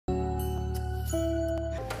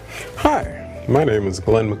Hi, my name is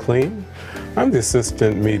Glenn McLean. I'm the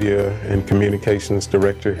Assistant Media and Communications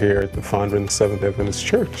Director here at the Fondren Seventh-Day Adventist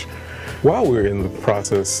Church. While we were in the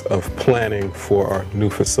process of planning for our new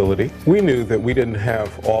facility, we knew that we didn't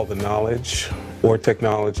have all the knowledge or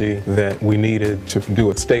technology that we needed to do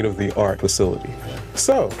a state-of-the-art facility.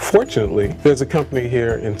 So, fortunately, there's a company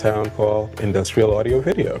here in town called Industrial Audio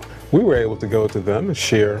Video. We were able to go to them and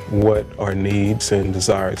share what our needs and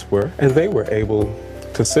desires were, and they were able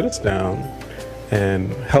to sit us down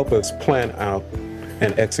and help us plan out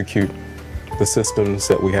and execute the systems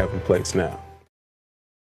that we have in place now.